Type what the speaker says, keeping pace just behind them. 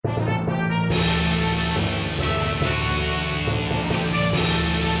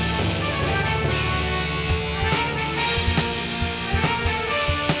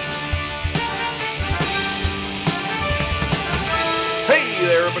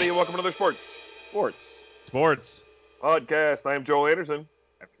everybody, and welcome to another Sports podcast. I am Joel Anderson.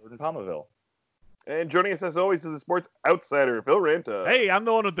 I'm Jordan Palmaville. And joining us, as always, is the sports outsider, Phil Ranta. Hey, I'm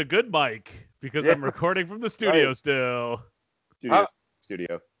the one with the good mic because I'm recording from the studio Right. still.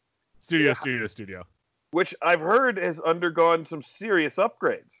 Studio. Which I've heard has undergone some serious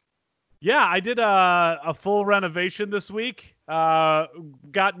upgrades. Yeah, I did a full renovation this week.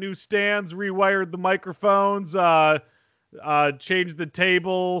 Got new stands, rewired the microphones, changed the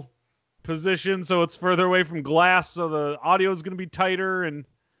table position so it's further away from glass, so the audio is going to be tighter, and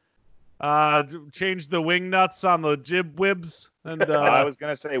changed the wing nuts on the jib wibs. And I was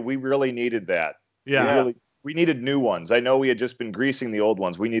going to say, we really needed that. yeah. We needed new ones. I know we had just been greasing the old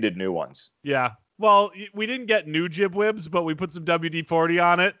ones. We needed new ones. Yeah. Well, we didn't get new jib wibs, but we put some WD-40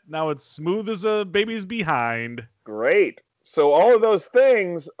 on it. Now it's smooth as a baby's behind. Great. So all of those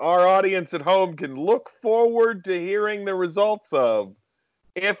things our audience at home can look forward to hearing the results of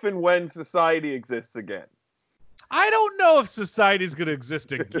if and when society exists again. I don't know if society's going to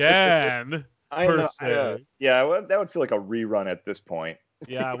exist again, per se. Yeah, that would feel like a rerun at this point.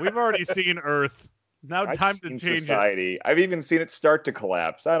 Yeah, we've already seen Earth. Now time to change society. I've even seen it start to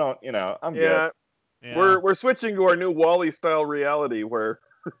collapse. I'm good. Yeah. We're switching to our new Wall-E style reality where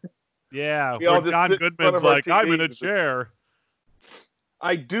yeah, we all where just John sit in front Goodman's of our like, I'm in a TVs. chair.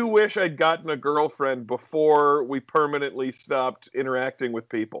 I do wish I'd gotten a girlfriend before we permanently stopped interacting with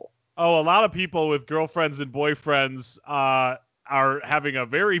people. Oh, a lot of people with girlfriends and boyfriends are having a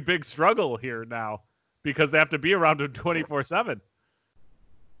very big struggle here now because they have to be around them 24/7.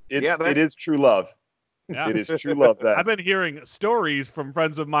 It is true love. Yeah. It is true love. That I've been hearing stories from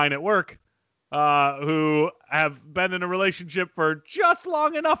friends of mine at work who have been in a relationship for just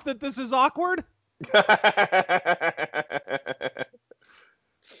long enough that this is awkward.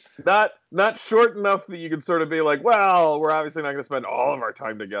 Not short enough that you can sort of be like, well, we're obviously not going to spend all of our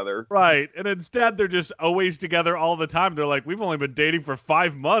time together. Right. And instead, they're just always together all the time. They're like, we've only been dating for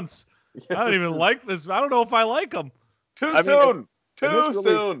 5 months. I don't even like this. I don't know if I like him. Too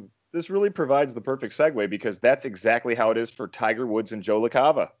soon. This really provides the perfect segue because that's exactly how it is for Tiger Woods and Joe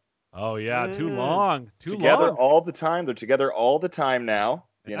LaCava. Oh, yeah. Too long. Together all the time. They're together all the time now,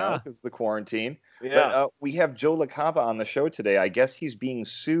 you know, because of the quarantine. Yeah. But we have Joe LaCava on the show today. I guess he's being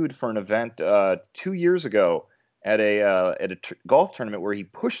sued for an event 2 years ago at a golf tournament where he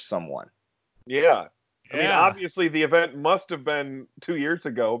pushed someone. Yeah. I mean, obviously the event must have been 2 years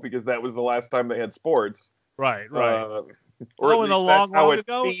ago because that was the last time they had sports. Right. Or in the long ago? In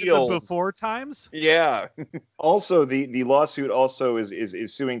the before times? Yeah. Also, the lawsuit also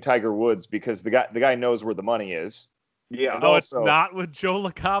is suing Tiger Woods because the guy knows where the money is. Yeah. And it's not with Joe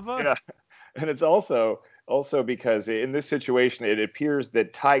LaCava? Yeah. And it's also because in this situation, it appears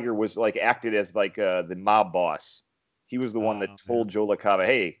that Tiger was acted as the mob boss. He was the one that told Joe LaCava,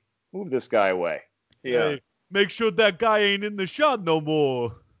 hey, move this guy away. Yeah. Hey, make sure that guy ain't in the shot no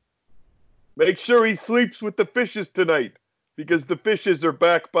more. Make sure he sleeps with the fishes tonight because the fishes are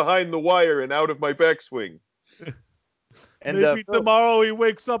back behind the wire and out of my backswing. And maybe tomorrow he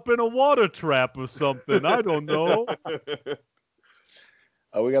wakes up in a water trap or something. I don't know.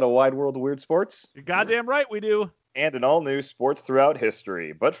 We got a wide world of weird sports. You're goddamn right we do. And an all-new sports throughout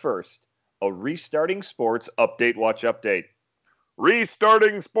history. But first, a restarting sports update watch update.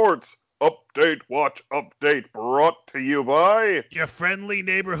 Restarting sports update watch update brought to you by your friendly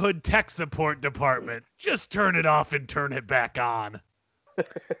neighborhood tech support department. Just turn it off and turn it back on.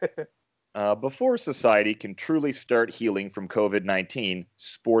 Before society can truly start healing from COVID-19,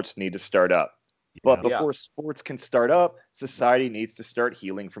 sports need to start up. But before sports can start up, society needs to start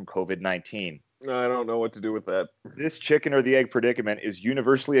healing from COVID-19. I don't know what to do with that. This chicken or the egg predicament is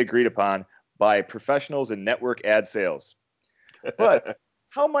universally agreed upon by professionals in network ad sales. But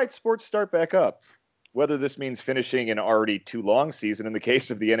how might sports start back up? Whether this means finishing an already too long season in the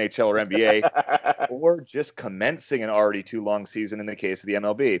case of the NHL or NBA, or just commencing an already too long season in the case of the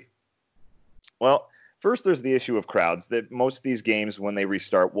MLB. Well, first there's the issue of crowds, that most of these games, when they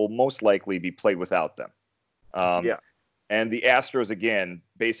restart, will most likely be played without them. And the Astros, again,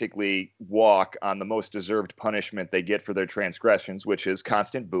 basically walk on the most deserved punishment they get for their transgressions, which is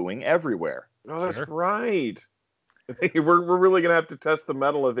constant booing everywhere. Oh, that's right. We're really going to have to test the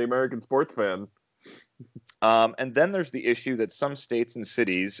mettle of the American sports fan. And then there's the issue that some states and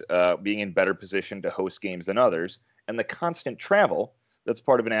cities being in better position to host games than others, and the constant travel that's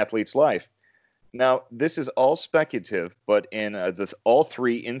part of an athlete's life. Now, this is all speculative, but in all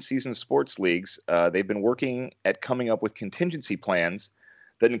three in-season sports leagues, they've been working at coming up with contingency plans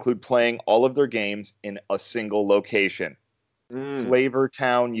that include playing all of their games in a single location.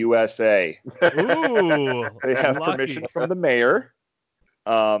 Flavortown, USA. Ooh, They have permission from the mayor.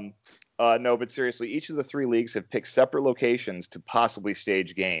 No, but seriously, each of the three leagues have picked separate locations to possibly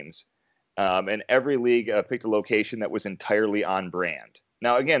stage games. And every league picked a location that was entirely on brand.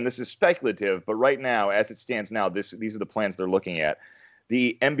 Now, again, this is speculative, but right now, as it stands now, these are the plans they're looking at.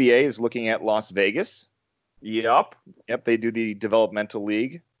 The NBA is looking at Las Vegas. Yep. Yep, they do the developmental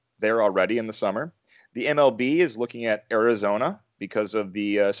league there already in the summer. The MLB is looking at Arizona because of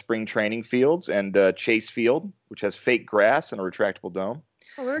the spring training fields and Chase Field, which has fake grass and a retractable dome.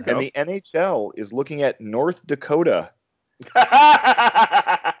 Oh, there you And go. the NHL is looking at North Dakota,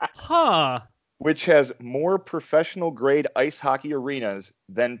 Huh. which has more professional-grade ice hockey arenas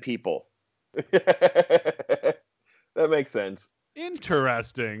than people. That makes sense.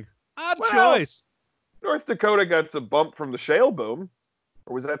 Interesting. Odd Well, choice. North Dakota got some bump from the shale boom.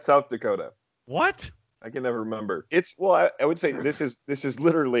 Or was that South Dakota? What? I can never remember. It's I would say this is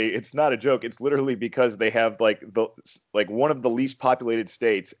literally, it's not a joke. It's literally because they have like one of the least populated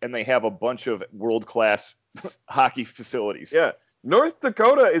states, and they have a bunch of world-class hockey facilities. Yeah. North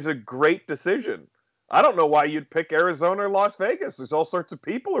Dakota is a great decision. I don't know why you'd pick Arizona or Las Vegas. There's all sorts of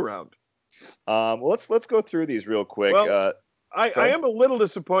people around. Well, let's go through these real quick. Well, I okay. am a little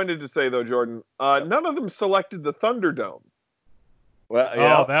disappointed to say, though, Jordan, none of them selected the Thunderdome. Well,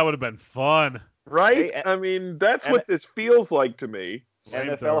 Oh, that would have been fun. Right? Hey, I mean, that's and- what this feels like to me.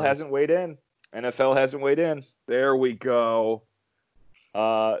 NFL Flamethrowers. hasn't weighed in. NFL hasn't weighed in. There we go.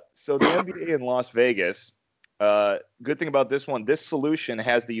 So the NBA in Las Vegas. Good thing about this one, this solution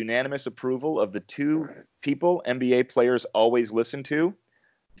has the unanimous approval of the two people NBA players always listen to,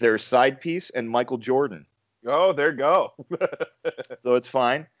 their side piece and Michael Jordan. Oh, there you go. So it's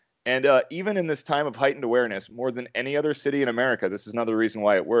fine. And even in this time of heightened awareness, more than any other city in America, this is another reason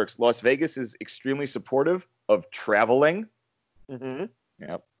why it works. Las Vegas is extremely supportive of traveling. Mm-hmm.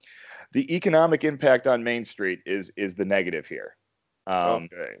 Yep. The economic impact on Main Street is the negative here.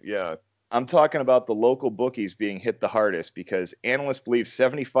 Okay, yeah. I'm talking about the local bookies being hit the hardest because analysts believe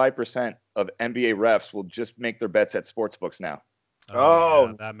 75% of NBA refs will just make their bets at sportsbooks now. Oh,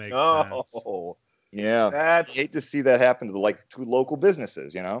 yeah, that makes Oh, sense. Yeah. I that's hate to see that happen to local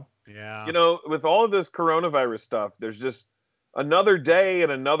businesses, you know? Yeah. you know, with all of this coronavirus stuff, there's just another day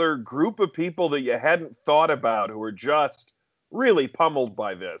and another group of people that you hadn't thought about who are just really pummeled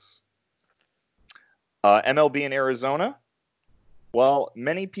by this. MLB in Arizona. Well,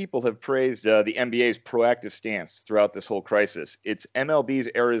 many people have praised the NBA's proactive stance throughout this whole crisis. It's MLB's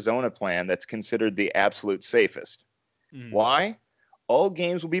Arizona plan that's considered the absolute safest. Mm. Why? All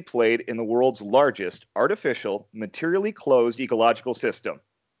games will be played in the world's largest artificial, materially closed ecological system.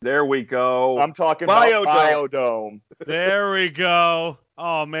 There we go. I'm talking Biodome. about Biodome. There we go.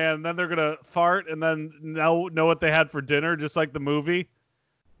 Oh man, then they're gonna fart and then know what they had for dinner, just like the movie.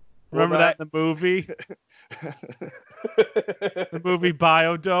 Remember that in the movie? The movie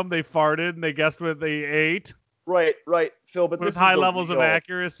Biodome, they farted and they guessed what they ate Right, Phil. But with this high is the levels of real-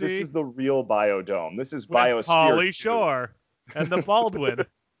 accuracy. This is the real Biodome. This is with Biosphere. Pauly Shore and the Baldwin.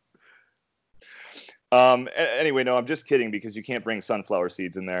 Anyway, no, I'm just kidding because you can't bring sunflower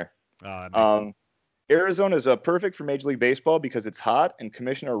seeds in there. Oh, that makes sense. Arizona is perfect for Major League Baseball because it's hot, and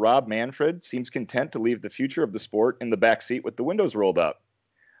Commissioner Rob Manfred seems content to leave the future of the sport in the back seat with the windows rolled up.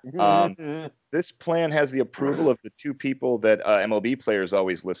 This plan has the approval of the two people that MLB players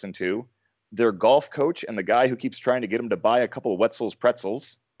always listen to, their golf coach and the guy who keeps trying to get him to buy a couple of Wetzel's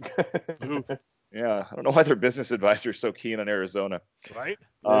pretzels. Oof, Yeah, I don't know why their business advisor is so keen on Arizona. right?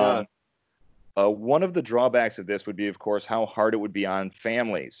 Yeah. One of the drawbacks of this would be, of course, how hard it would be on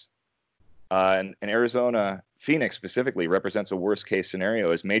families. And Arizona, Phoenix specifically, represents a worst-case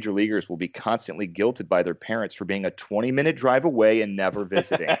scenario as major leaguers will be constantly guilted by their parents for being a 20-minute drive away and never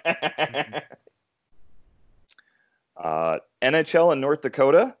visiting. NHL in North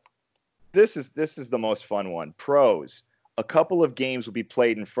Dakota. This is the most fun one. Pros. A couple of games will be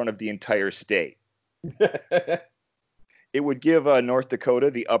played in front of the entire state. It would give North Dakota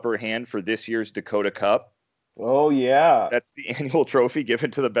the upper hand for this year's Dakota Cup. Oh, yeah. That's the annual trophy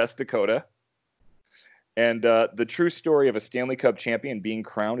given to the best Dakota. And the true story of a Stanley Cup champion being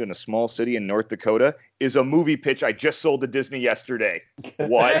crowned in a small city in North Dakota is a movie pitch I just sold to Disney yesterday.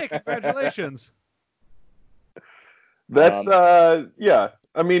 What? Hey, congratulations. That's, yeah.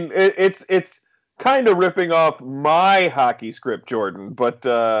 I mean, it's kind of ripping off my hockey script, Jordan, but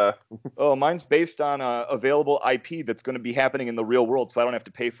Oh, mine's based on available IP that's going to be happening in the real world, so I don't have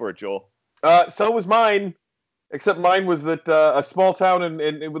to pay for it, Joel. so was mine. Except mine was that a small town and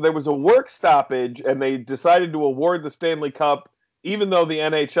there was a work stoppage, and they decided to award the Stanley Cup even though the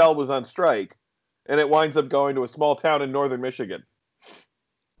NHL was on strike, and it winds up going to a small town in northern Michigan.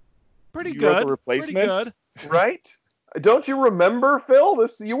 Pretty You wrote good. the Pretty replacements? good. Right? Don't you remember, Phil?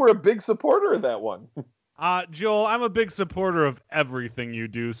 You were a big supporter of that one. Joel, I'm a big supporter of everything you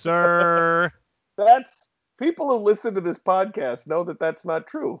do, sir. That's people who listen to this podcast know that that's not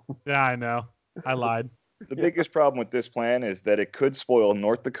true. Yeah, I know. I lied. The biggest problem with this plan is that it could spoil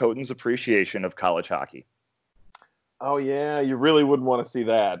North Dakotans' appreciation of college hockey. Oh yeah, you really wouldn't want to see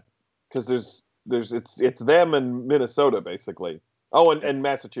that because it's them and Minnesota basically. Oh, and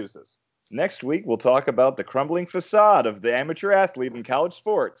Massachusetts. Next week, we'll talk about the crumbling facade of the amateur athlete in college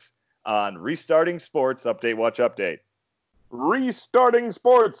sports on Restarting Sports Update Watch Update. Restarting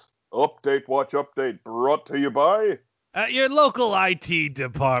Sports Update Watch Update brought to you by At your local IT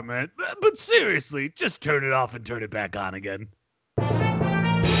department. But seriously, just turn it off and turn it back on again. And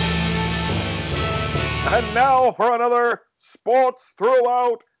now for another Sports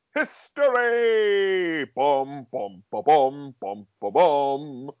Throughout History. Bum bum ba bum bum ba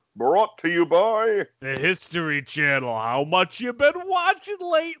bum. Brought to you by The History Channel. How much you been watching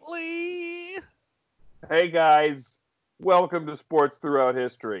lately? Hey guys, welcome to Sports Throughout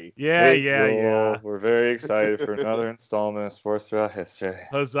History. Yeah. We're very excited for another installment of Sports Throughout History.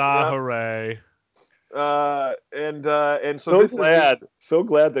 Huzzah, hooray. And so So this glad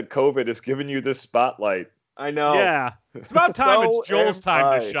that COVID has given you this spotlight. I know. Yeah. It's about time So it's Joel's am time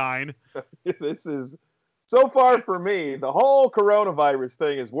I. to shine. This is so far for me. The whole coronavirus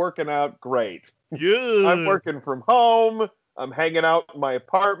thing is working out great. Yeah. I'm working from home. I'm hanging out in my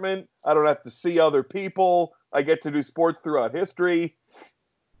apartment. I don't have to see other people. I get to do Sports Throughout History.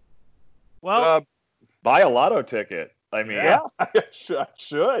 Well, Buy a lotto ticket. I mean, Yeah, I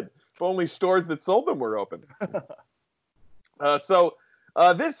should. If only stores that sold them were open. So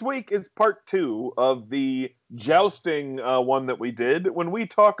this week is part 2 of the jousting one that we did when we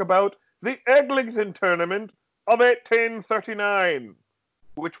talk about the Eglinton Tournament of 1839,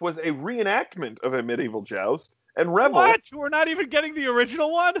 which was a reenactment of a medieval joust and revel. what? We're not even getting the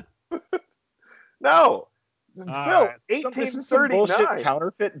original one? No. Phil, right. this is some bullshit 1839.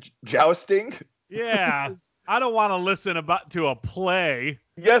 counterfeit jousting. Yeah. I don't want to listen to a play.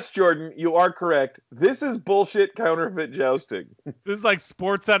 Yes, Jordan, you are correct. This is bullshit counterfeit jousting. This is like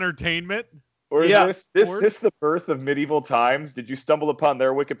sports entertainment. Or is Yeah, this this- the birth of medieval times? Did you stumble upon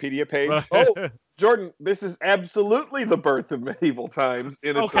their Wikipedia page? Oh, Jordan, this is absolutely the birth of medieval times.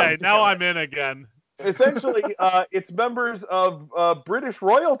 In its Okay, own now time. I'm in again. Essentially, it's members of British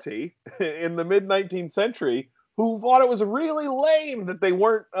royalty in the mid-19th century who thought it was really lame that they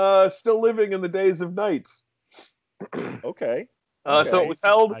weren't still living in the days of knights. Okay. So it was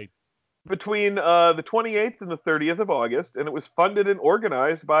held Right. between the 28th and the 30th of August, and it was funded and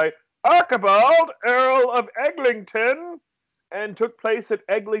organized by Archibald, Earl of Eglinton, and took place at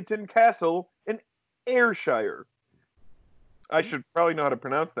Eglinton Castle in Ayrshire. I should probably know how to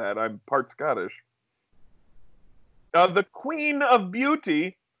pronounce that. I'm part Scottish. The Queen of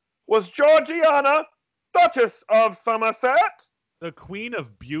Beauty was Georgiana, Duchess of Somerset. The Queen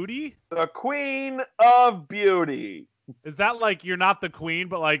of Beauty? The Queen of Beauty. Is that like you're not the queen,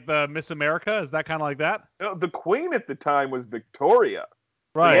 but like the Miss America? Is that kind of like that? No, the Queen at the time was Victoria.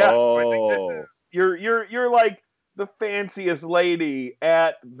 So, Right. yeah, I Oh. think this is you're like the fanciest lady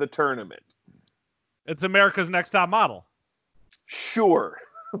at the tournament. It's America's Next Top Model. Sure.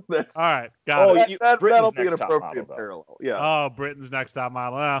 That's All right, got Oh, it. Britain's that'll be an Next Top appropriate Model, though. parallel. Yeah. Oh, Britain's Next Top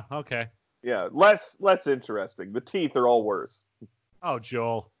Model. Oh, okay. Yeah. Less interesting. The teeth are all worse. Oh,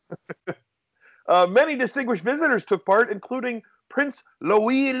 Joel. Many distinguished visitors took part, including Prince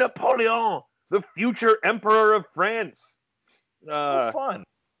Louis Napoleon, the future Emperor of France. Fun.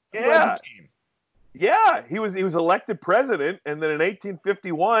 I'm glad Yeah, you came. yeah, he was elected president, and then in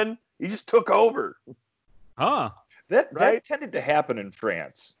 1851 he just took over. Huh. That Right? tended to happen in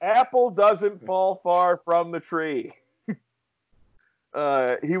France. Apple doesn't fall far from the tree.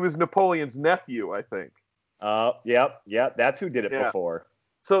 He was Napoleon's nephew, I think. Yep. That's who did it Yeah. before.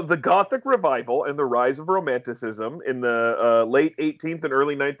 So the Gothic revival and the rise of Romanticism in the late 18th and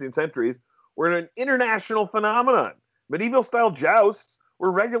early 19th centuries were an international phenomenon. Medieval-style jousts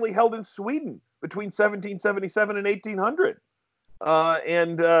were regularly held in Sweden between 1777 and 1800.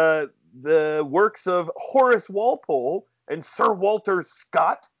 The works of Horace Walpole and Sir Walter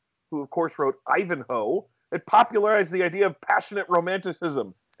Scott, who of course wrote Ivanhoe, had popularized the idea of passionate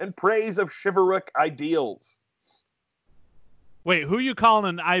romanticism and praise of chivalric ideals. Wait, who you calling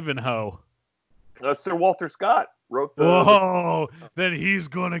an Ivanhoe? Sir Walter Scott wrote the. Whoa, then he's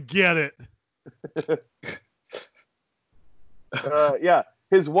gonna get it. Yeah,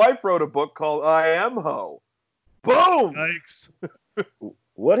 his wife wrote a book called I Am Ho. Boom! Yikes.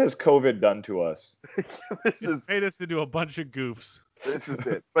 What has COVID done to us? This It's is made us to do a bunch of goofs. this is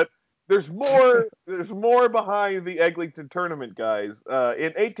it. But There's more. There's more behind the Eglinton tournament, guys.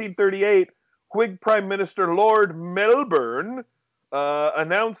 In 1838, Whig Prime Minister Lord Melbourne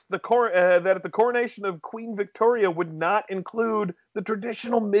announced that at the coronation of Queen Victoria would not include the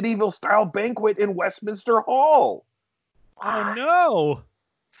traditional medieval-style banquet in Westminster Hall. Oh no!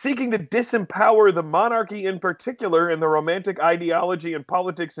 Seeking to disempower the monarchy in particular and the romantic ideology and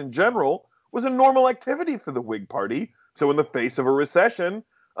politics in general was a normal activity for the Whig Party. So, in the face of a recession,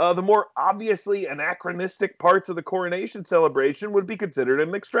 the more obviously anachronistic parts of the coronation celebration would be considered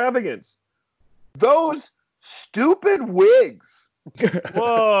an extravagance. Those stupid Whigs.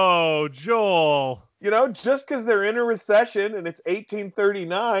 Whoa, Joel. Just because they're in a recession and it's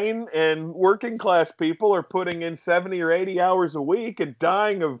 1839 and working class people are putting in 70 or 80 hours a week and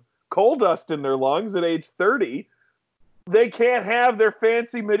dying of coal dust in their lungs at age 30, they can't have their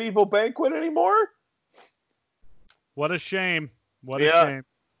fancy medieval banquet anymore? What a shame. What a shame.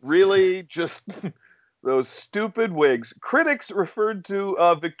 Really, just those stupid Whigs. Critics referred to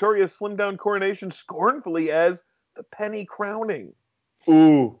Victoria's slimmed-down coronation scornfully as the penny crowning.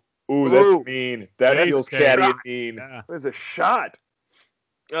 Ooh, that's mean. That feels catty and mean. Yeah. It was a shot.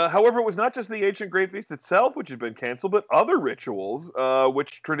 However, it was not just the ancient Great Feast itself which had been canceled, but other rituals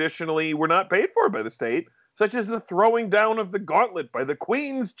which traditionally were not paid for by the state, such as the throwing down of the gauntlet by the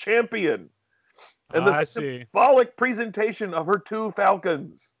Queen's champion and the symbolic presentation of her 2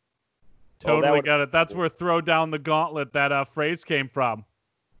 falcons. Totally got it. That's where "throw down the gauntlet" that phrase came from.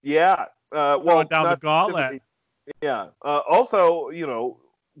 Yeah. Throw down the gauntlet. Yeah. Also,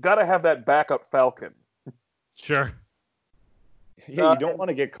 got to have that backup falcon. Sure. Yeah, you don't want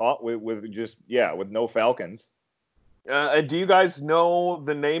to get caught with no falcons. And do you guys know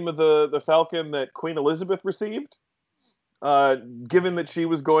the name of the falcon that Queen Elizabeth received? Given that she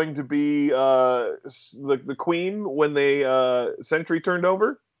was going to be the queen when the century turned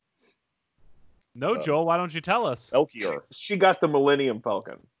over? No, Joel, why don't you tell us? Melchior. She got the Millennium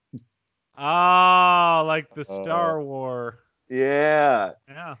Falcon. Ah, like the Star Wars. Yeah.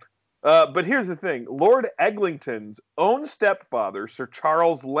 Yeah. But here's the thing. Lord Eglinton's own stepfather, Sir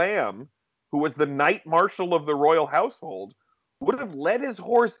Charles Lamb, who was the Knight Marshal of the royal household, would have led his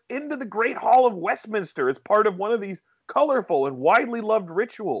horse into the Great Hall of Westminster as part of one of these colorful and widely loved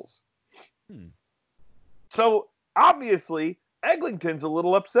rituals. So, obviously, Eglinton's a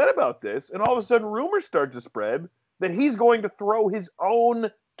little upset about this, and all of a sudden rumors start to spread that he's going to throw his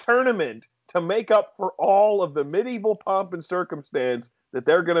own tournament to make up for all of the medieval pomp and circumstance that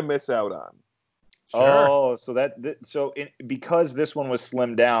they're going to miss out on. Sure. Oh, so because this one was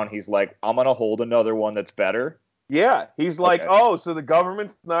slimmed down, he's like, I'm going to hold another one that's better? Yeah, he's like, so the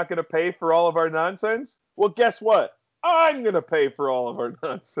government's not going to pay for all of our nonsense? Well, guess what? I'm going to pay for all of our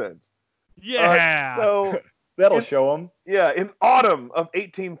nonsense. Yeah. So that'll show him. Yeah, in autumn of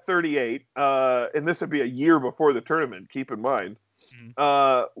 1838, and this would be a year before the tournament, keep in mind,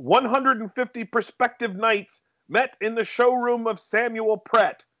 150 prospective knights met in the showroom of Samuel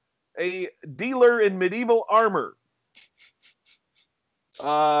Pratt, a dealer in medieval armor.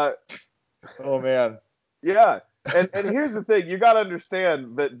 Oh, man. Yeah, and here's the thing. You got to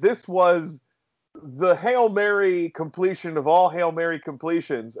understand that this was the Hail Mary completion of all Hail Mary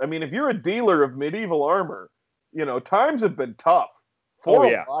completions. I mean, if you're a dealer of medieval armor, times have been tough for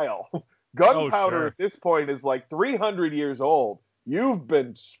a while. Gunpowder at this point is like 300 years old. You've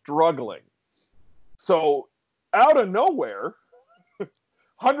been struggling. So, out of nowhere,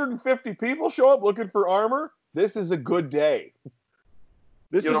 150 people show up looking for armor. This is a good day.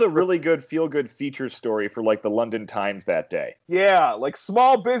 This is a really good feel-good feature story for, like, the London Times that day. Yeah, like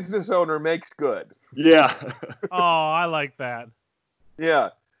small business owner makes good. Yeah. Oh, I like that. Yeah.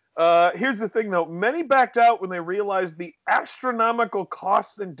 Here's the thing, though. Many backed out when they realized the astronomical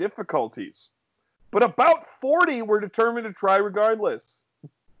costs and difficulties. But about 40 were determined to try regardless.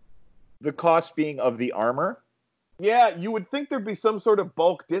 The cost being of the armor? Yeah, you would think there'd be some sort of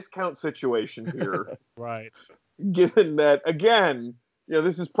bulk discount situation here. Right. Given that, again,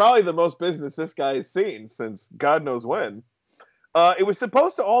 this is probably the most business this guy has seen since God knows when. It was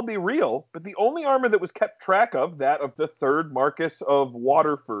supposed to all be real, but the only armor that was kept track of, that of the 3rd Marquess of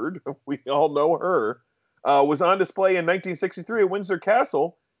Waterford, we all know her, was on display in 1963 at Windsor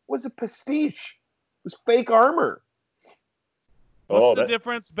Castle, was a pastiche. It was fake armor. What's the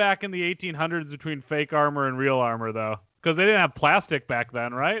difference back in the 1800s between fake armor and real armor, though? Because they didn't have plastic back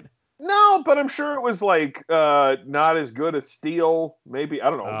then, right? No, but I'm sure it was like not as good as steel. Maybe,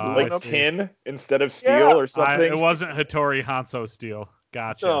 I don't know. Like tin instead of steel or something? It wasn't Hattori Hanzo steel.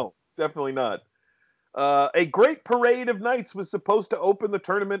 Gotcha. No, definitely not. A great parade of knights was supposed to open the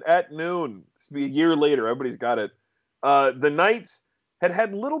tournament at noon. This will be a year later. Everybody's got it. The knights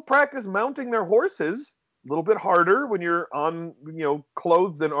had little practice mounting their horses, a little bit harder when you're on,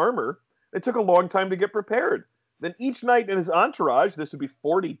 clothed in armor. It took a long time to get prepared. Then each knight in his entourage, this would be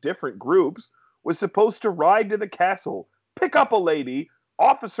 40 different groups, was supposed to ride to the castle, pick up a lady,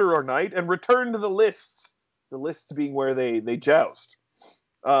 officer or knight, and return to the lists. The lists being where they joust.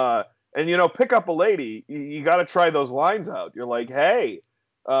 And pick up a lady, you got to try those lines out. You're like, hey,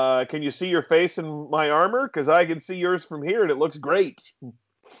 can you see your face in my armor? Because I can see yours from here, and it looks great.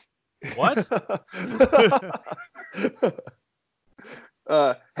 What?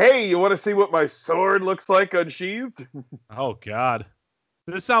 Hey, you want to see what my sword looks like unsheathed? Oh, God.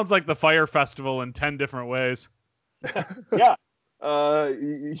 This sounds like the Fire Festival in 10 different ways. Yeah.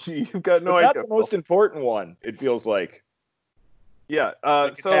 You've got no But idea. not the most important one, it feels like. Yeah.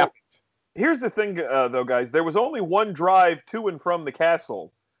 Like it So happened. here's the thing, though, guys. There was only one drive to and from the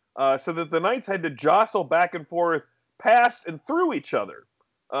castle, so that the knights had to jostle back and forth past and through each other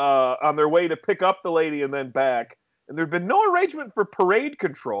on their way to pick up the lady and then back. And there'd been no arrangement for parade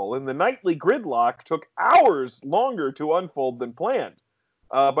control, and the nightly gridlock took hours longer to unfold than planned.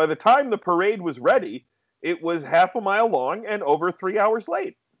 By the time the parade was ready, it was half a mile long and over 3 hours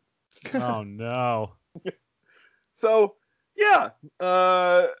late. Oh, no. So, yeah,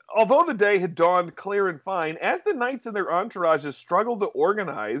 although the day had dawned clear and fine, as the knights and their entourages struggled to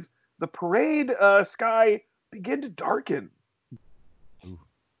organize, the parade sky began to darken.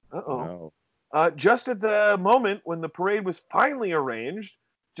 Uh-oh. No. Just at the moment when the parade was finally arranged,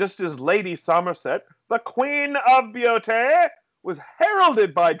 just as Lady Somerset, the Queen of Beauty, was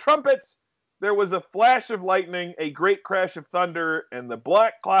heralded by trumpets, there was a flash of lightning, a great crash of thunder, and the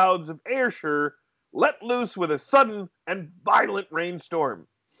black clouds of Ayrshire let loose with a sudden and violent rainstorm.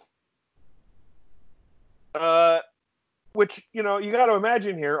 Which, you got to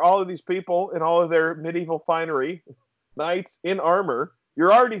imagine here, all of these people in all of their medieval finery, knights in armor,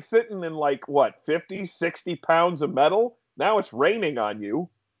 you're already sitting in 50, 60 pounds of metal. Now it's raining on you.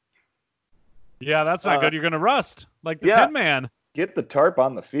 Yeah, that's not good. You're going to rust, like the yeah. Tin Man. Get the tarp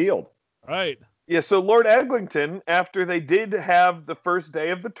on the field. Right. Yeah, so Lord Eglinton, after they did have the first day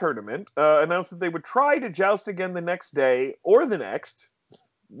of the tournament, announced that they would try to joust again the next day or the next,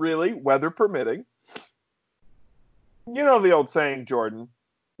 really, weather permitting. You know the old saying, Jordan.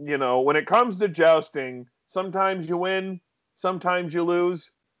 When it comes to jousting, sometimes you win, sometimes you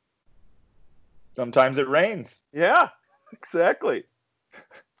lose. Sometimes it rains. Yeah, exactly.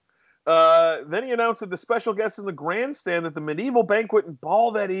 Then he announced that the special guests in the grandstand at the medieval banquet and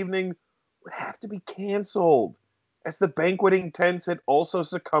ball that evening would have to be canceled, as the banqueting tents had also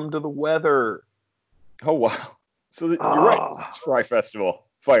succumbed to the weather. Oh, wow. So you're right. It's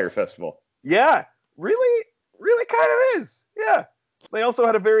Fire Festival. Yeah, really kind of is. Yeah. They also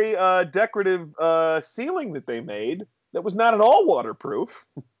had a very decorative ceiling that they made that was not at all waterproof.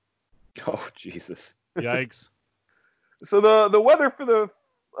 Oh, Jesus. Yikes. So the weather for the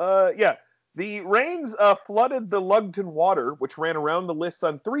rains flooded the Lugton Water, which ran around the lists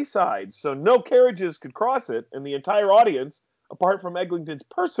on 3 sides, so no carriages could cross it, and the entire audience, apart from Eglinton's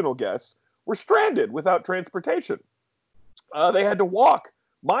personal guests, were stranded without transportation. They had to walk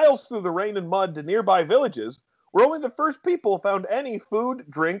miles through the rain and mud to nearby villages, where only the first people found any food,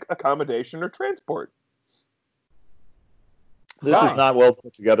 drink, accommodation, or transport. This is not well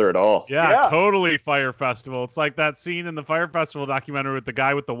put together at all. Yeah, totally Fire Festival. It's like that scene in the Fire Festival documentary with the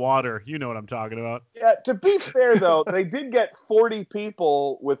guy with the water. You know what I'm talking about. Yeah, to be fair, though, they did get 40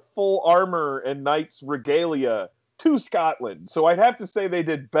 people with full armor and knights' regalia to Scotland. So I'd have to say they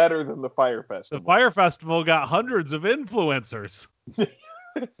did better than the Fire Festival. The Fire Festival got hundreds of influencers.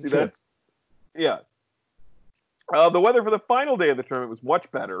 See, that's... Yeah. The weather for the final day of the tournament was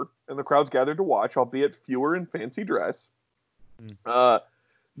much better, and the crowds gathered to watch, albeit fewer in fancy dress.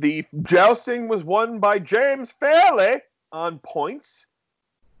 The jousting was won by James Fairley on points,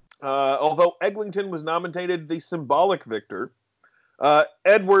 although Eglinton was nominated the symbolic victor.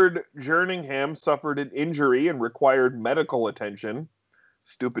 Edward Jerningham suffered an injury and required medical attention.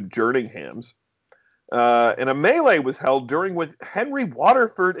 Stupid Jerninghams. And a melee was held during which Henry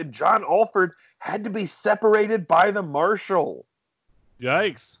Waterford and John Alford had to be separated by the marshal.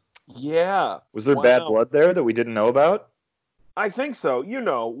 Yikes. Yeah. Was there bad blood there that we didn't know about? I think so.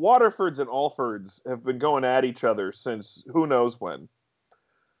 Waterfords and Alfords have been going at each other since who knows when.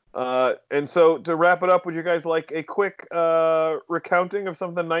 And so to wrap it up, would you guys like a quick recounting of some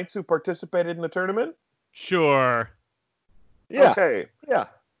of the knights who participated in the tournament? Sure. Yeah. Okay. Yeah.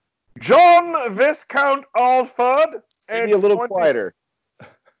 John Viscount Alford. Maybe a little quieter.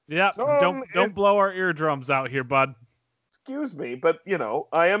 Yeah. Don't blow our eardrums out here, bud. Excuse me, but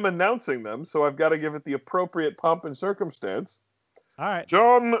I am announcing them, so I've got to give it the appropriate pomp and circumstance. All right.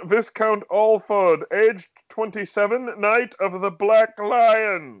 John Viscount Alford, aged 27, Knight of the Black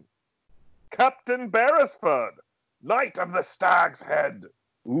Lion. Captain Beresford, Knight of the Stag's Head.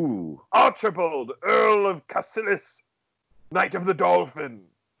 Ooh. Archibald, Earl of Cassilis, Knight of the Dolphin.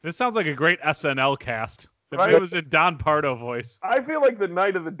 This sounds like a great SNL cast. If Right? it was a Don Pardo voice. I feel like the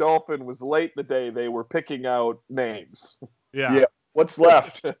Knight of the Dolphin was late in the day they were picking out names. Yeah. What's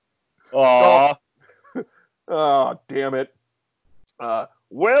left? Aw. Oh, damn it.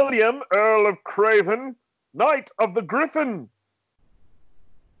 William, Earl of Craven, Knight of the Griffin.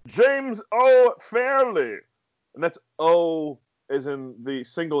 James O. Fairley. And that's O as in the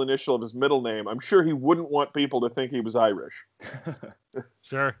single initial of his middle name. I'm sure he wouldn't want people to think he was Irish.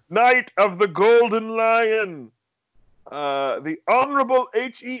 Sure. Knight of the Golden Lion. The Honorable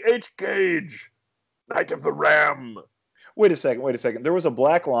H.E.H. Gage. Knight of the Ram. Wait a second. There was a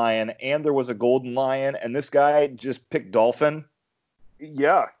black lion and there was a golden lion, and this guy just picked dolphin.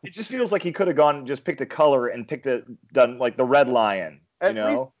 Yeah. It just feels like he could have gone and just picked a color and done like the red lion. At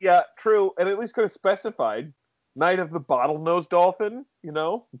least, yeah, true. And at least could have specified Knight of the Bottlenose Dolphin, you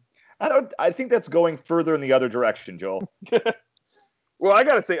know? I think that's going further in the other direction, Joel. Well, I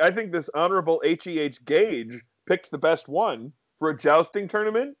gotta say, I think this Honorable H.E.H. Gage picked the best one for a jousting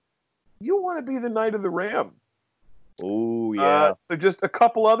tournament. You want to be the Knight of the Ram. Oh, yeah. So just a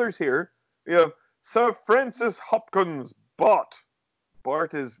couple others here. We have Sir Francis Hopkins Bart.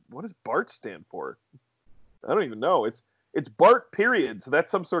 Bart is, what does Bart stand for? I don't even know. It's Bart period, so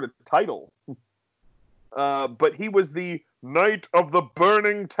that's some sort of title. But he was the Knight of the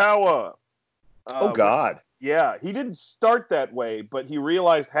Burning Tower. Oh, God. Yeah, he didn't start that way, but he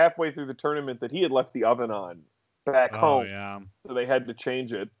realized halfway through the tournament that he had left the oven on back home. Yeah. So they had to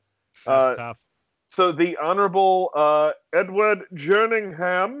change it. That's tough. So the Honorable Edward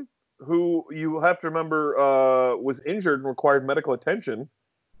Jerningham, who you have to remember was injured and required medical attention,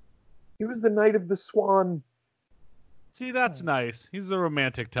 he was the Knight of the Swan. See, that's nice. He's a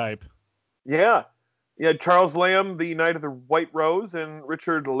romantic type. Yeah. Yeah, Charles Lamb, the Knight of the White Rose, and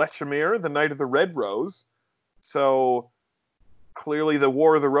Richard Lechemere, the Knight of the Red Rose. So clearly the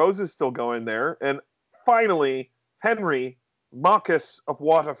War of the Roses is still going there. And finally, Henry, Marquess of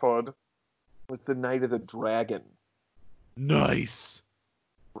Waterford, was the Knight of the Dragon. Nice.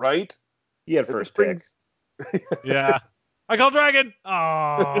 Right? He had first pick. Yeah. I call Dragon.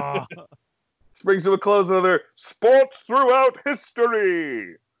 Oh. This brings to a close another Sports Throughout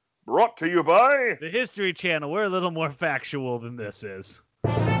History. Brought to you by The History Channel. We're a little more factual than this is.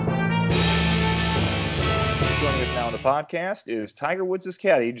 Joining us now on the podcast is Tiger Woods'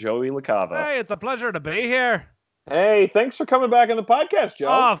 caddy, Joey LaCava. Hey, it's a pleasure to be here. Hey, thanks for coming back on the podcast, Joe.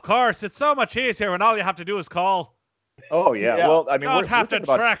 Oh, of course. It's so much easier when all you have to do is call. Oh, yeah. Yeah. Well, I mean, Don't have to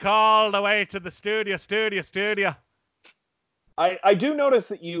trek all the way to the studio. I do notice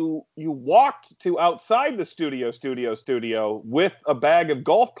that you walked to outside the studio with a bag of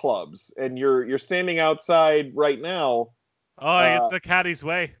golf clubs, and you're standing outside right now. Oh, it's the caddy's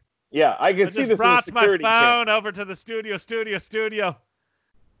way. Yeah, I can I see just this in a brought my security phone cam. over to the studio,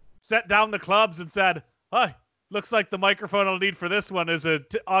 set down the clubs and said, "Hi, looks like the microphone I'll need for this one is a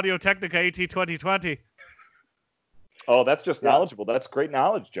Audio Technica AT2020. Oh, that's just knowledgeable. That's great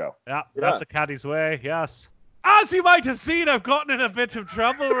knowledge, Joe. Yeah, that's a caddy's way, yes. As you might have seen, I've gotten in a bit of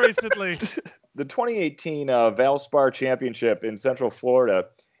trouble recently. The 2018 Valspar Championship in Central Florida,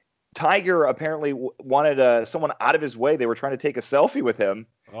 Tiger apparently wanted someone out of his way. They were trying to take a selfie with him.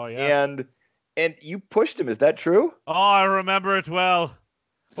 Oh, yes. And you pushed him. Is that true? Oh, I remember it well.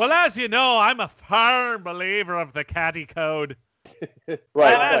 Well, as you know, I'm a firm believer of the caddy code.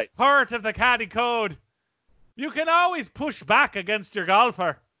 Right. And as part of the caddy code, you can always push back against your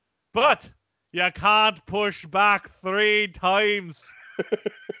golfer, but you can't push back 3 times.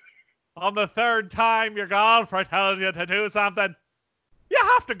 On the 3rd time your golfer tells you to do something, you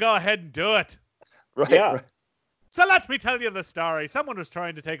have to go ahead and do it. Right. Yeah. Right. So let me tell you the story. Someone was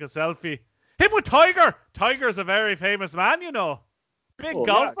trying to take a selfie. Him with Tiger. Tiger's a very famous man, you know. Big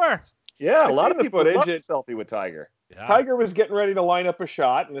golfer. Yeah, I've a lot seen of the people footage. love a selfie with Tiger. Yeah. Tiger was getting ready to line up a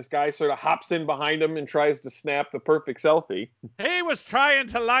shot, and this guy sort of hops in behind him and tries to snap the perfect selfie. He was trying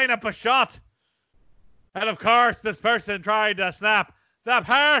to line up a shot. And of course, this person tried to snap the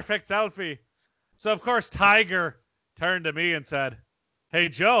perfect selfie. So of course, Tiger turned to me and said, "Hey,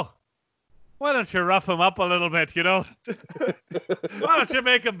 Joe, why don't you rough him up a little bit, you know? Why don't you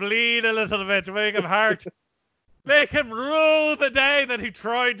make him bleed a little bit, make him hurt? Make him rue the day that he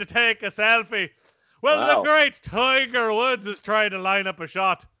tried to take a selfie." Well, Wow. the great Tiger Woods is trying to line up a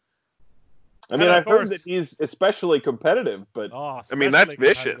shot. I mean, And of I've heard course- that he's especially competitive, but Oh, I mean, that's especially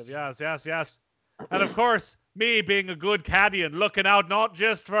competitive. vicious. Yes. And of course, me being a good caddy and looking out not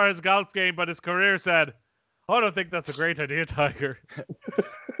just for his golf game, but his career, said, I don't think that's a great idea, Tiger.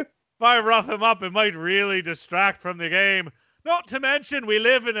 If I rough him up, it might really distract from the game. Not to mention, we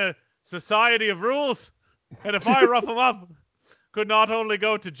live in a society of rules. And if I rough him up, could not only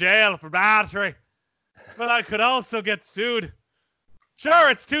go to jail for battery, but I could also get sued. Sure,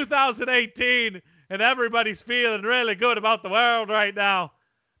 it's 2018, and everybody's feeling really good about the world right now.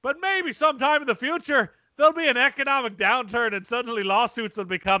 But maybe sometime in the future, there'll be an economic downturn and suddenly lawsuits will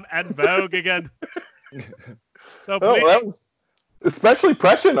become en vogue again. So please, that was especially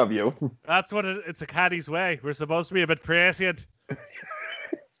prescient of you. That's what it's a caddy's way. We're supposed to be a bit prescient.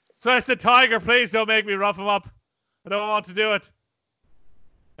 So I said, Tiger, please don't make me rough him up. I don't want to do it.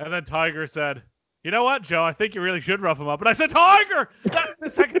 And then Tiger said, you know what, Joe? I think you really should rough him up. And I said, Tiger, that's the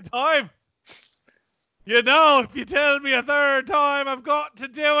second time. You know, if you tell me a third time, I've got to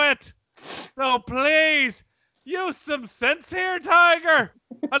do it. So please, use some sense here, Tiger.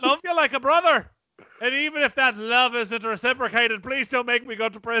 I love you like a brother. And even if that love isn't reciprocated, please don't make me go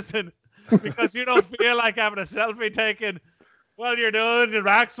to prison. Because you don't feel like having a selfie taken while you're doing your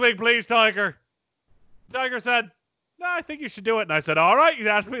backswing, please, Tiger. Tiger said, no, I think you should do it. And I said, all right, you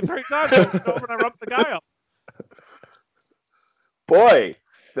asked me 3 times. I went over and I rubbed the guy up. Boy,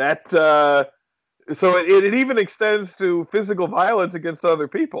 that so it even extends to physical violence against other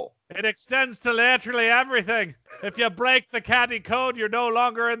people. It extends to literally everything. If you break the caddy code, you're no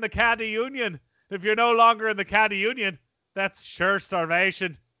longer in the caddy union. If you're no longer in the caddy union, that's sure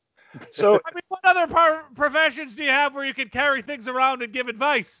starvation. So, I mean, what other professions do you have where you can carry things around and give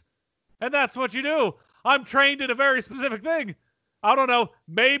advice? And that's what you do. I'm trained in a very specific thing. I don't know,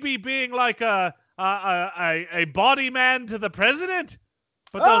 maybe being like a body man to the president,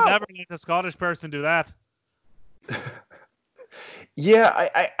 but they'll never let a Scottish person do that. yeah,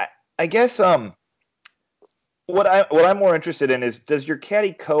 I guess what I'm more interested in is, does your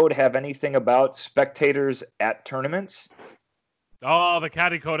caddy code have anything about spectators at tournaments? Oh, the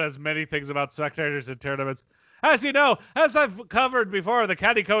caddy code has many things about spectators at tournaments. As you know, as I've covered before, the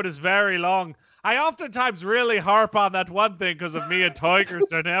caddy code is very long. I oftentimes really harp on that one thing because of me and Tiger's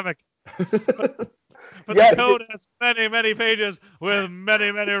dynamic. But the code has many, many pages with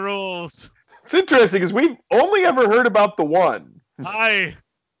many, many rules. It's interesting because we've only ever heard about the one.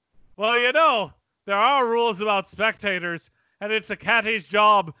 Well, you know, there are rules about spectators, and it's a caddy's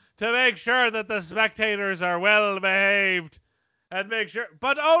job to make sure that the spectators are well behaved. And make sure,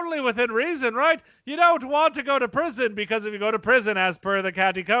 but only within reason, right? You don't want to go to prison, because if you go to prison, as per the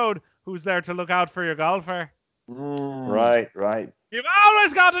caddy code, who's there to look out for your golfer? Right. You've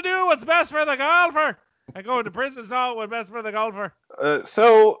always got to do what's best for the golfer. And going to prison is not what's best for the golfer.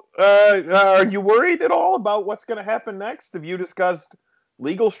 So, are you worried at all about what's going to happen next? Have you discussed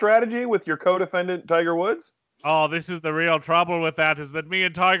legal strategy with your co-defendant, Tiger Woods? Oh, this is the real trouble with that, is that me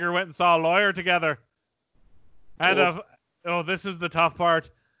and Tiger went and saw a lawyer together. And this is the tough part.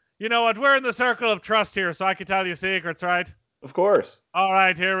 You know what? We're in the circle of trust here, so I can tell you secrets, right? Of course. All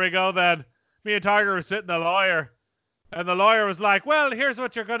right, here we go then. Me and Tiger were sitting the lawyer. And the lawyer was like, well, here's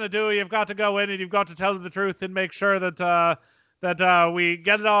what you're going to do. You've got to go in and you've got to tell the truth and make sure that we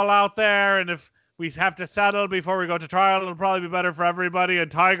get it all out there. And if we have to settle before we go to trial, it'll probably be better for everybody. And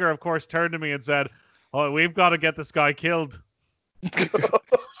Tiger, of course, turned to me and said, oh, we've got to get this guy killed.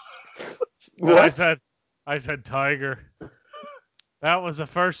 I said, Tiger, that was a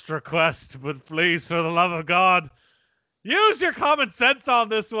first request, but please, for the love of God, use your common sense on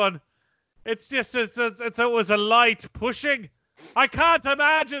this one. It's just, it was a light pushing. I can't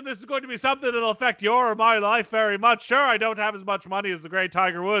imagine this is going to be something that'll affect your or my life very much. Sure, I don't have as much money as the great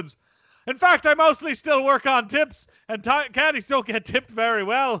Tiger Woods. In fact, I mostly still work on tips, and caddies don't get tipped very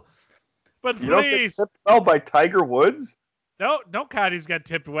well. But please. You don't get tipped well by Tiger Woods? No caddies get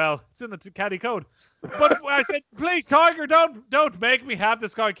tipped well. It's in the caddy code. But I said, please, Tiger, don't make me have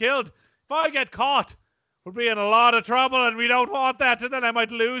this guy killed. If I get caught, we'll be in a lot of trouble, and we don't want that. And then I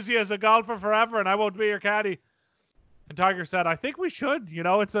might lose you as a golfer forever, and I won't be your caddy. And Tiger said, I think we should. You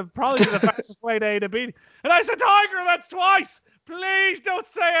know, it's probably the fastest way to A to B. And I said, Tiger, that's twice. Please don't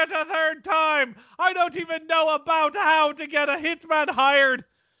say it a third time. I don't even know about how to get a hitman hired.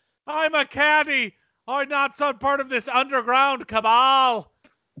 I'm a caddy. I'm not some part of this underground cabal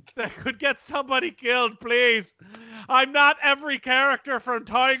that could get somebody killed, please. I'm not every character from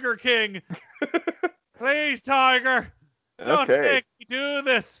Tiger King. Please, Tiger, don't make me do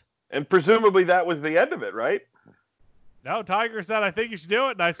this. And presumably that was the end of it, right? No, Tiger said, I think you should do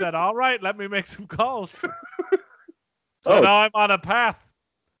it. And I said, all right, let me make some calls. So now I'm on a path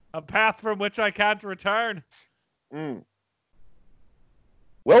from which I can't return.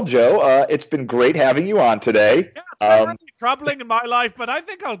 Well, Joe, it's been great having you on today. Yeah, it's been really troubling in my life, but I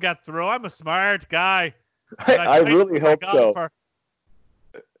think I'll get through. I'm a smart guy. I really hope so.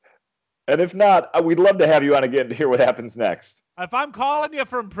 And if not, we'd love to have you on again to hear what happens next. If I'm calling you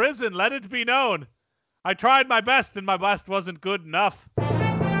from prison, let it be known. I tried my best, and my best wasn't good enough.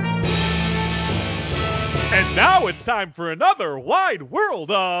 And now it's time for another wide world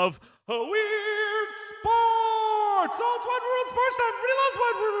of weird sports. Oh, it's wide world sports time. Everybody loves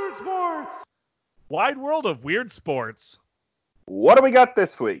wide world sports. Wide world of weird sports. What do we got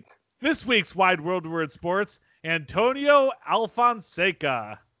this week? This week's wide world of weird sports, Antonio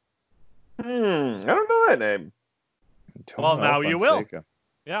Alfonseca. I don't know that name. Well, now you will.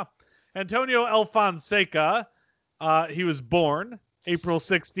 Yeah. Antonio Alfonseca, he was born April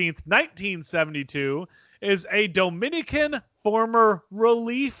 16th, 1972, is a Dominican former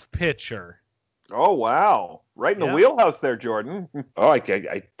relief pitcher. Oh, wow. Right in the wheelhouse there, Jordan.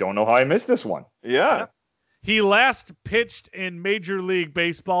 I don't know how I missed this one. Yeah. He last pitched in Major League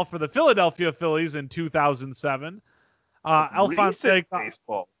Baseball for the Philadelphia Phillies in 2007. Alfonseca.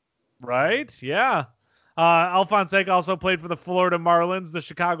 Baseball. Right? Yeah. Alfonseca also played for the Florida Marlins, the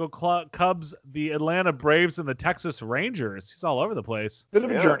Chicago Cubs, the Atlanta Braves, and the Texas Rangers. He's all over the place. Bit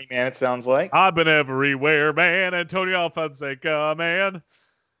of a journeyman, it sounds like. I've been everywhere, man. Antonio Alfonseca, man.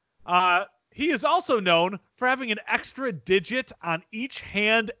 He is also known for having an extra digit on each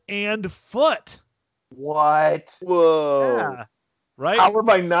hand and foot. What? Whoa. Yeah. Right? How have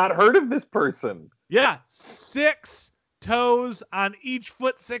I not heard of this person? Yeah. 6 toes on each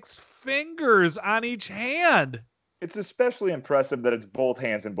foot, 6 fingers on each hand. It's especially impressive that it's both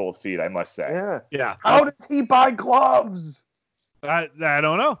hands and both feet, I must say. Yeah. How does he buy gloves? I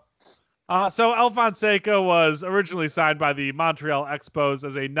don't know. So Alfonseca was originally signed by the Montreal Expos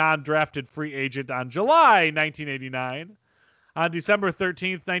as a non-drafted free agent on July 1989. On December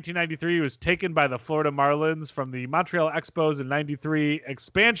 13th, 1993, he was taken by the Florida Marlins from the Montreal Expos in 93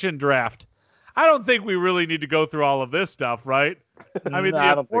 expansion draft. I don't think we really need to go through all of this stuff, right? I mean,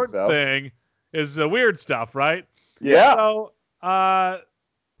 the important thing is the weird stuff, right? Yeah. So,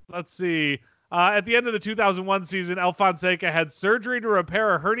 let's see. At the end of the 2001 season, Alfonseca had surgery to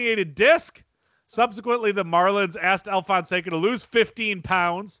repair a herniated disc. Subsequently, the Marlins asked Alfonseca to lose 15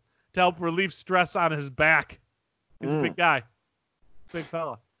 pounds to help relieve stress on his back. He's a big guy. Big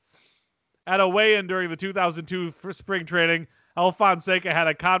fella. At a weigh-in during the 2002 spring training, Alfonseca had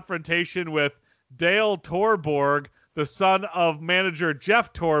a confrontation with Dale Torborg, the son of manager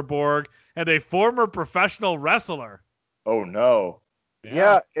Jeff Torborg, and a former professional wrestler. Oh, no.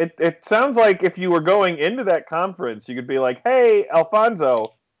 Yeah, it sounds like if you were going into that conference, you could be like, hey,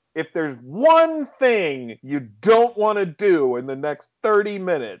 Alfonso, if there's one thing you don't want to do in the next 30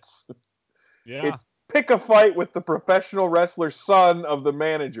 minutes, it's pick a fight with the professional wrestler son of the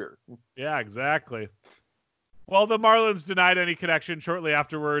manager. Yeah, exactly. Well, the Marlins denied any connection shortly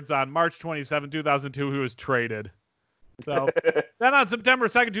afterwards. On March 27, 2002, he was traded. So then on September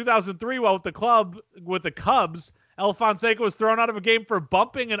 2nd, 2003, while with the Cubs, Alfonseca was thrown out of a game for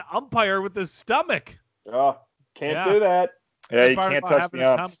bumping an umpire with his stomach. Oh, can't do that. Yeah, you can't touch the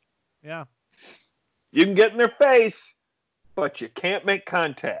umps. Yeah. You can get in their face, but you can't make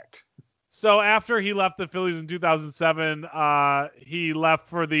contact. So after he left the Phillies in 2007, he left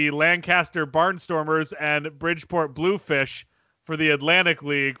for the Lancaster Barnstormers and Bridgeport Bluefish for the Atlantic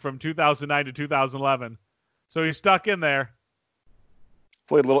League from 2009 to 2011. So he's stuck in there.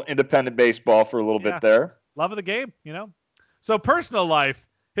 Played a little independent baseball for a little bit there. Love of the game, you know. So personal life,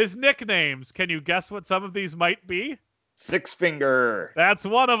 his nicknames. Can you guess what some of these might be? Six Finger. That's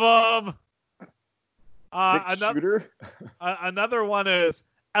one of them. Shooter. Another one is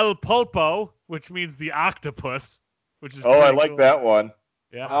El Pulpo, which means the octopus. Which is I like that one.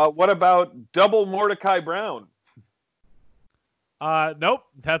 Yeah. What about Double Mordecai Brown? Nope,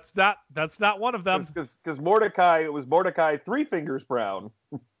 that's not one of them. Because Mordecai, it was Mordecai Three Fingers Brown.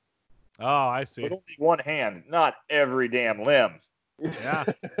 Oh, I see. With only one hand, not every damn limb. Yeah.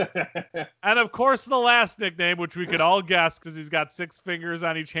 And of course, the last nickname, which we could all guess because he's got 6 fingers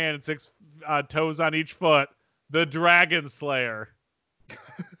on each hand and 6 toes on each foot, the Dragon Slayer.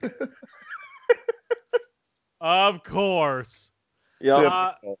 Of course.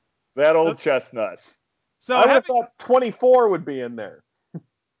 Yeah. That old chestnut. So I would have thought 24 would be in there.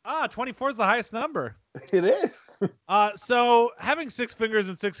 24 is the highest number. It is. So having 6 fingers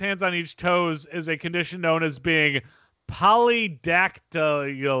and 6 hands on each toes is a condition known as being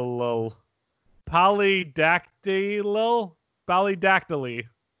polydactyly. Polydactyly.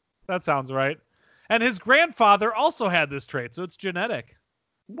 That sounds right. And his grandfather also had this trait, so it's genetic.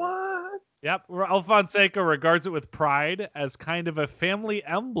 What? Yep, Ralph Fonseca regards it with pride as kind of a family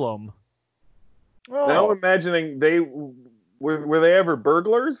emblem. Oh. Now I'm imagining were they ever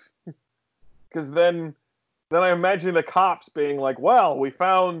burglars? Because then I imagine the cops being like, well, we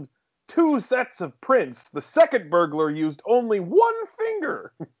found 2 sets of prints. The second burglar used only 1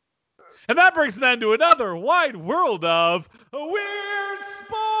 finger. And that brings an end to another wide world of weird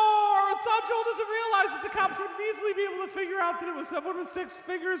sports. Joel doesn't realize that the cops would easily be able to figure out that it was someone with 6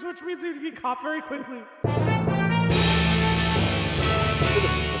 fingers, which means he would be caught very quickly.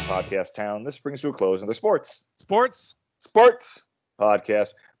 Podcast town. This brings to a close another sports podcast.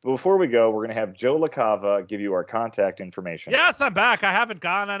 But before we go, we're going to have Joe LaCava give you our contact information. Yes, I'm back. I haven't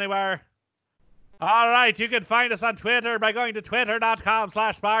gone anywhere. All right, you can find us on Twitter by going to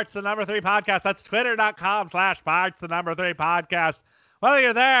twitter.com/Sparts3podcast. That's twitter.com/Sparts3podcast. While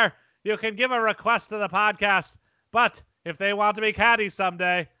you're there, you can give a request to the podcast. But if they want to be caddies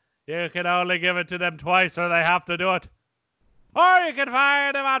someday, you can only give it to them twice or they have to do it. Or you can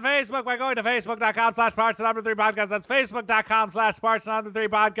find them on Facebook by going to facebook.com/Sparts3podcast. That's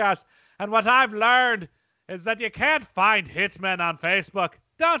facebook.com/Sparts3podcast. And what I've learned is that you can't find hitmen on Facebook.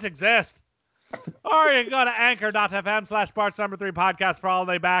 Don't exist. Or you can go to anchor.fm/Sparts3podcast for all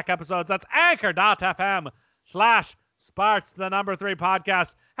the back episodes. That's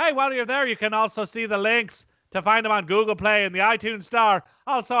anchor.fm/Sparts3podcast. Hey, while you're there, you can also see the links to find them on Google Play and the iTunes Store,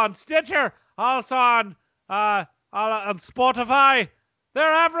 also on Stitcher, also on Spotify.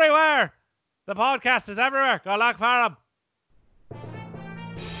 They're everywhere. The podcast is everywhere. Go look for them.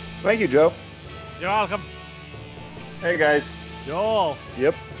 Thank you, Joe. You're welcome. Hey, guys. Joel.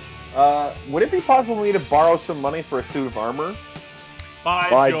 Yep. Would it be possible for me to borrow some money for a suit of armor?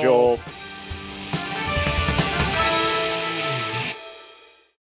 Bye, Joel.